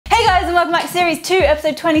and welcome back to Series 2,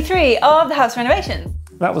 Episode 23 of the House Renovation.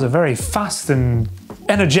 That was a very fast and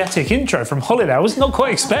energetic intro from Hollie there. I was not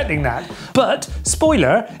quite expecting that. But,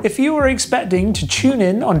 spoiler, if you were expecting to tune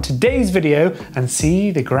in on today's video and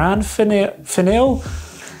see the grand finale?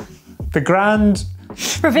 The grand...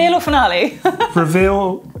 Reveal or finale?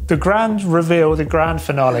 the grand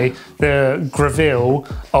finale, the gravel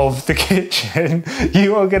of the kitchen,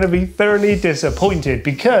 you are going to be thoroughly disappointed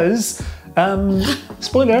because,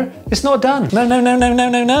 spoiler, it's not done.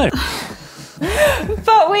 No.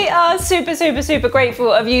 But we are super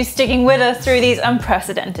grateful of you sticking with us through these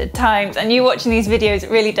unprecedented times, and you watching these videos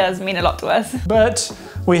really does mean a lot to us. But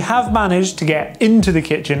we have managed to get into the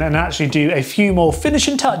kitchen and actually do a few more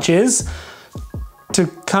finishing touches to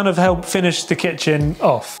kind of help finish the kitchen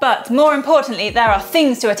off. But more importantly, there are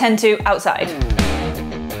things to attend to outside.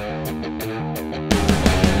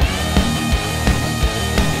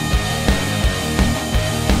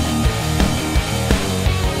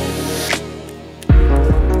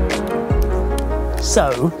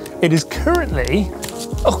 So, it is currently,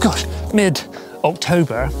 oh gosh,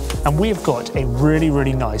 mid-October, and we have got a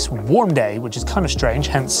really nice warm day, which is kind of strange,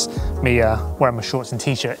 hence me wearing my shorts and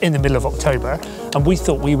t-shirt in the middle of October. And we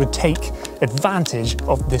thought we would take advantage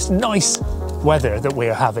of this nice weather that we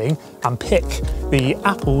are having and pick the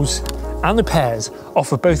apples and the pears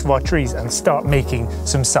off of both of our trees and start making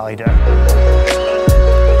some cider.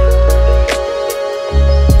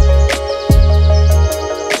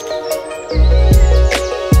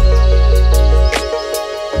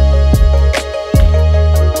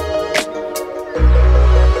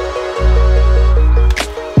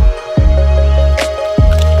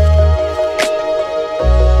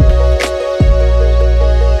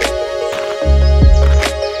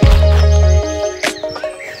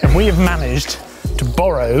 We have managed to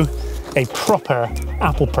borrow a proper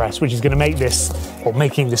apple press, which is going to make this, or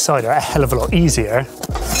making the cider, a hell of a lot easier.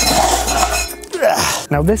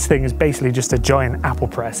 Now this thing is basically just a giant apple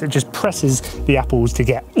press. It just presses the apples to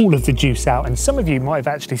get all of the juice out. And some of you might have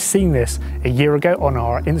actually seen this a year ago on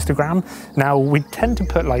our Instagram. Now we tend to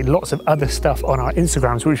put like lots of other stuff on our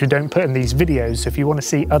Instagrams, which we don't put in these videos. So if you want to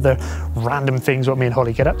see other random things what me and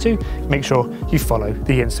Hollie get up to, make sure you follow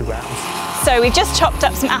the Instagrams. So we just chopped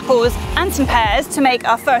up some apples and some pears to make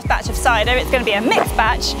our first batch of cider. It's going to be a mixed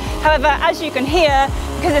batch. However, as you can hear,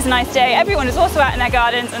 because it's a nice day, everyone is also out in their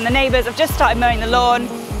gardens and the neighbours have just started mowing the lawn.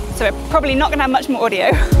 So we're probably not going to have much more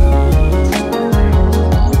audio.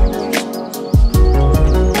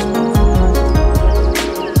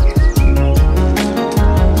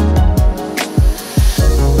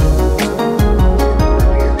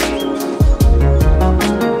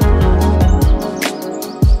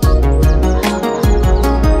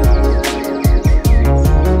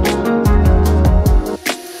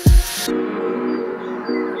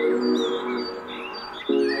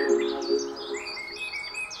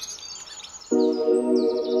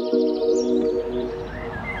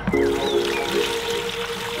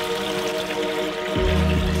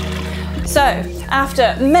 So,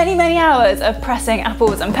 after many hours of pressing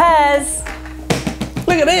apples and pears,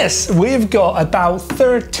 look at this, we've got about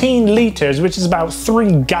 13 litres, which is about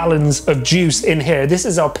 3 gallons of juice in here. This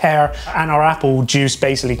is our pear and our apple juice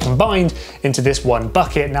basically combined into this one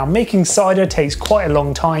bucket. Now making cider takes quite a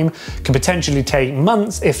long time, can potentially take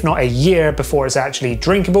months, if not a year, before it's actually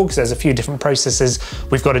drinkable, because there's a few different processes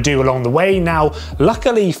we've got to do along the way. Now,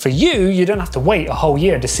 luckily for you, you don't have to wait a whole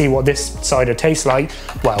year to see what this cider tastes like.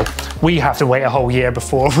 Well, we have to wait a whole year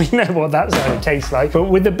before we know what that cider tastes like. But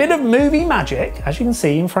with a bit of movie magic, as you can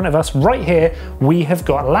see in front of us right here, we have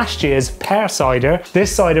got last year's pear cider.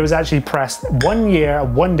 This cider was actually pressed 1 year,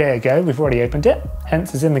 1 day ago. We've already opened it,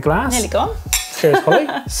 hence it's in the glass. nearly gone. Cheers, Hollie.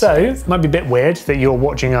 So, it might be a bit weird that you're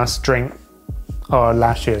watching us drink our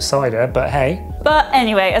last year's cider, but hey. But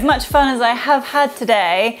anyway, as much fun as I have had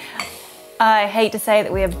today, I hate to say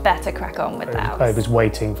that we had better crack on with the house. I was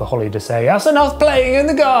waiting for Hollie to say, that's enough playing in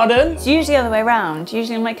the garden. It's usually the other way around.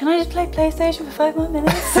 Usually I'm like, can I just play PlayStation for 5 more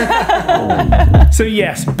minutes? So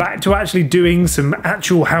yes, back to actually doing some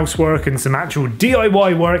actual housework and some actual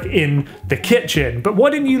DIY work in the kitchen. But why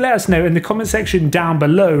didn't you let us know in the comment section down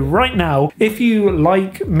below right now if you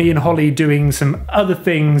like me and Hollie doing some other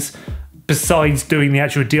things besides doing the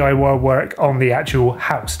actual DIY work on the actual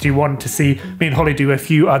house? Do you want to see me and Holly do a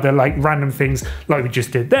few other like random things like we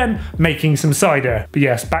just did then, making some cider? But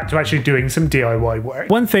yes, back to actually doing some DIY work.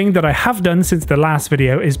 One thing that I have done since the last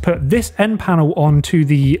video is put this end panel onto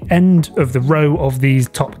the end of the row of these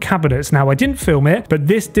top cabinets. Now I didn't film it, but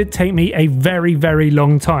this did take me a very, very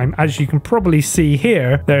long time. As you can probably see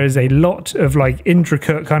here, there is a lot of like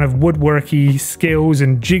intricate kind of woodworky skills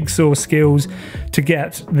and jigsaw skills to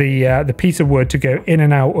get the piece of wood to go in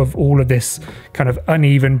and out of all of this kind of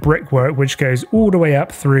uneven brickwork, which goes all the way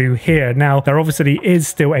up through here. Now there obviously is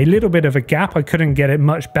still a little bit of a gap. I couldn't get it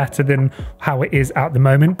much better than how it is at the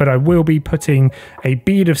moment, but I will be putting a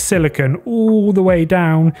bead of silicone all the way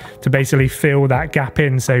down to basically fill that gap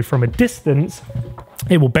in. So from a distance,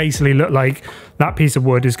 it will basically look like that piece of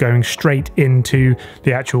wood is going straight into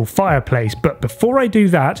the actual fireplace. But before I do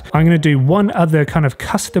that, I'm going to do one other kind of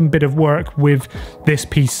custom bit of work with this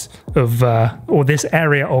piece of, or this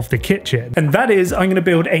area of the kitchen. And that is, I'm going to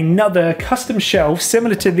build another custom shelf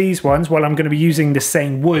similar to these ones. Well, I'm going to be using the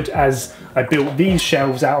same wood as I built these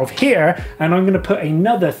shelves out of here. And I'm going to put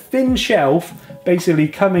another thin shelf basically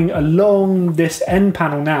coming along this end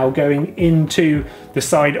panel now, going into the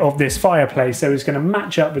side of this fireplace. So it's going to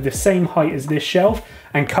match up with the same height as this shelf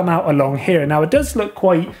and come out along here. Now it does look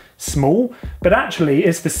quite small, but actually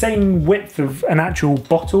it's the same width of an actual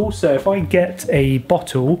bottle. So if I get a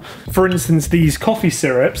bottle, for instance these coffee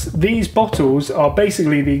syrups, these bottles are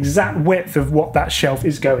basically the exact width of what that shelf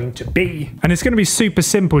is going to be. And it's going to be super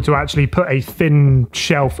simple to actually put a thin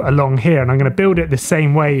shelf along here, and I'm going to build it the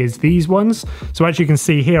same way as these ones. So as you can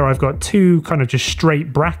see here, I've got two kind of just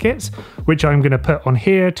straight brackets, which I'm going to put on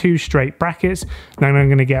here, two straight brackets. Then I'm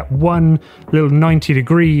going to get one little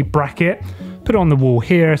 90-degree bracket, put it on the wall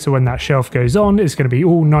here, so when that shelf goes on, it's going to be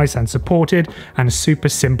all nice and supported and super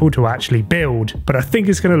simple to actually build. But I think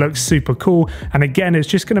it's going to look super cool, and again, it's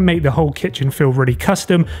just going to make the whole kitchen feel really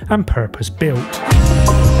custom and purpose built.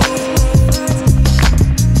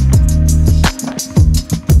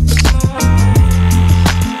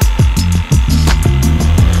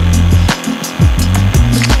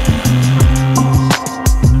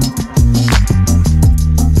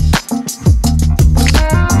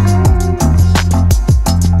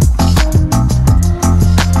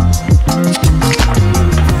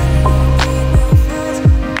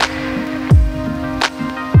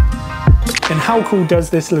 How cool does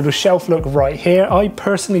this little shelf look right here? I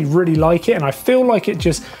personally really like it, and I feel like it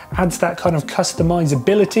just adds that kind of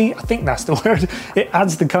customizability. I think that's the word. It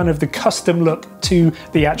adds the kind of the custom look to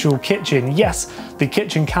the actual kitchen. Yes, the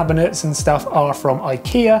kitchen cabinets and stuff are from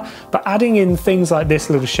IKEA, but adding in things like this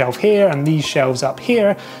little shelf here and these shelves up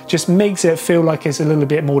here just makes it feel like it's a little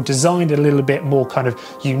bit more designed, a little bit more kind of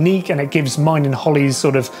unique, and it gives mine and Hollie's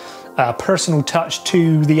sort of personal touch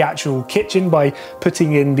to the actual kitchen by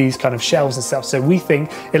putting in these kind of shelves and stuff. So we think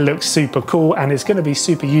it looks super cool, and it's going to be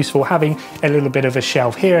super useful having a little bit of a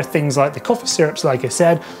shelf here. Things like the coffee syrups, like I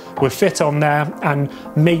said, will fit on there and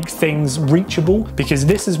make things reachable, because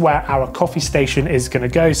this is where our coffee station is going to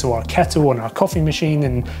go. So our kettle and our coffee machine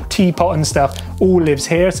and teapot and stuff all lives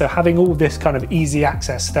here. So having all this kind of easy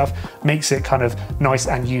access stuff makes it kind of nice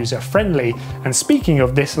and user friendly. And speaking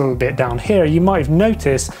of this little bit down here, you might have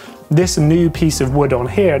noticed this new piece of wood on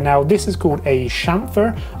here. Now this is called a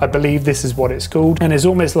chamfer, I believe this is what it's called, and it's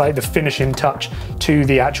almost like the finishing touch to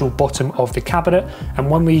the actual bottom of the cabinet. And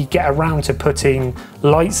when we get around to putting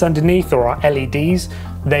lights underneath, or our LEDs,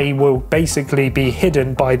 they will basically be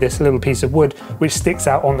hidden by this little piece of wood which sticks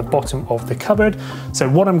out on the bottom of the cupboard. So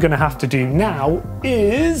what I'm going to have to do now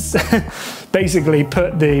is basically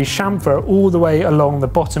put the chamfer all the way along the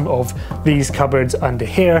bottom of these cupboards under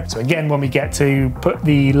here. So again, when we get to put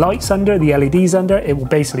the lights under, the LEDs under, it will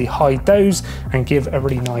basically hide those and give a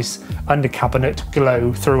really nice under cabinet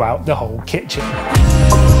glow throughout the whole kitchen.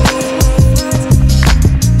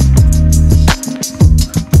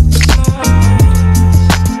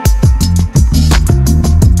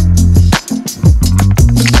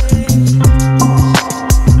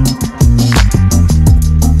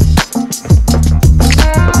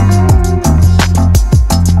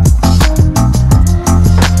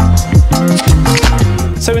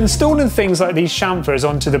 Installing things like these chamfers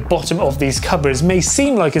onto the bottom of these cupboards may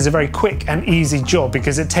seem like it's a very quick and easy job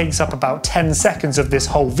because it takes up about 10 seconds of this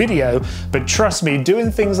whole video, but trust me,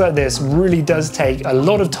 doing things like this really does take a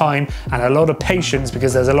lot of time and a lot of patience,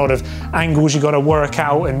 because there's a lot of angles you got to work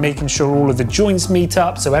out and making sure all of the joints meet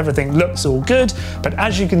up so everything looks all good. But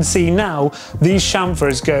as you can see now, these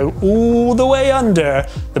chamfers go all the way under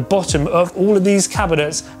the bottom of all of these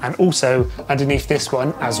cabinets and also underneath this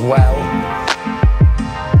one as well.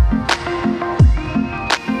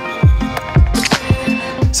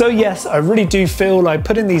 So yes, I really do feel like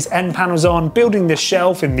putting these end panels on, building this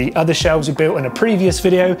shelf in the other shelves we built in a previous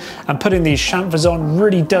video, and putting these chamfers on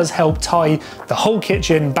really does help tie the whole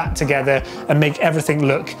kitchen back together and make everything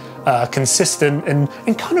look consistent and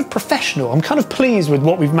kind of professional. I'm kind of pleased with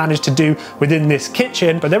what we've managed to do within this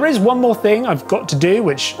kitchen, but there is one more thing I've got to do,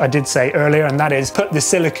 which I did say earlier, and that is put the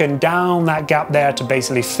silicone down that gap there to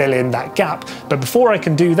basically fill in that gap. But before I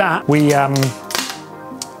can do that, we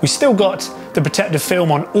still got the protective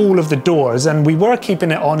film on all of the doors, and we were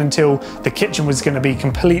keeping it on until the kitchen was going to be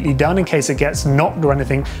completely done in case it gets knocked or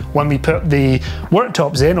anything when we put the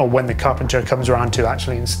worktops in, or when the carpenter comes around to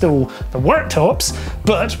actually install the worktops.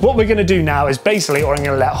 But what we're going to do now is basically, or I'm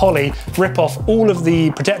going to let Holly rip off all of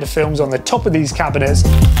the protective films on the top of these cabinets.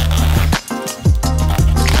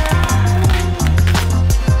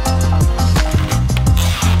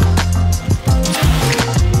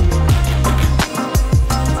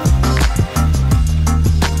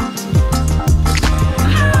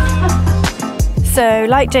 So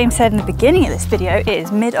like James said in the beginning of this video, it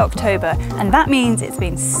is mid-October, and that means it's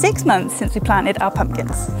been 6 months since we planted our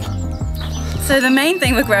pumpkins. So the main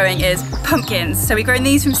thing we're growing is pumpkins. So we're growing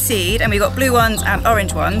these from seed, and we've got blue ones and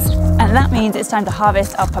orange ones. And that means it's time to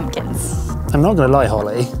harvest our pumpkins. I'm not gonna lie,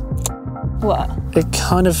 Holly. What? It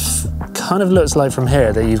kind of looks like from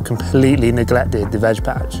here that you've completely neglected the veg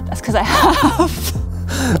patch. That's because I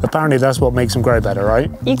have. Apparently that's what makes them grow better,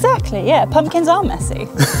 right? Exactly, yeah. Pumpkins are messy.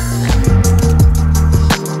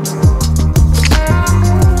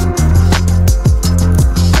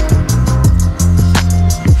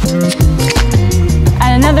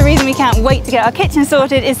 Another reason we can't wait to get our kitchen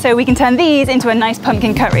sorted is so we can turn these into a nice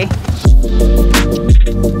pumpkin curry.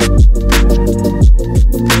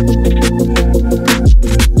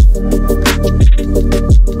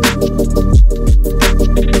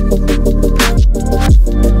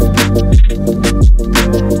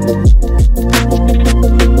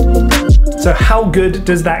 So how good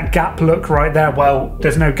does that gap look right there? Well,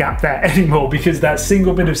 there's no gap there anymore because that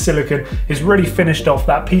single bit of silicone is really finished off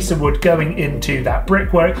that piece of wood going into that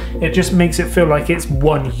brickwork. It just makes it feel like it's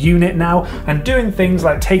one unit now, and doing things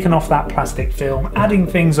like taking off that plastic film, adding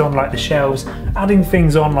things on like the shelves, adding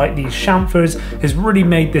things on like these chamfers has really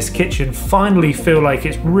made this kitchen finally feel like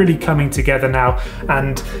it's really coming together now.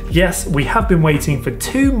 And yes, we have been waiting for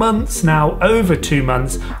 2 months now, over 2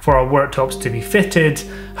 months, for our worktops to be fitted.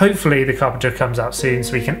 Hopefully the carpenter comes out soon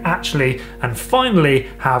so we can actually and finally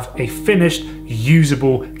have a finished,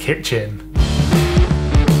 usable kitchen.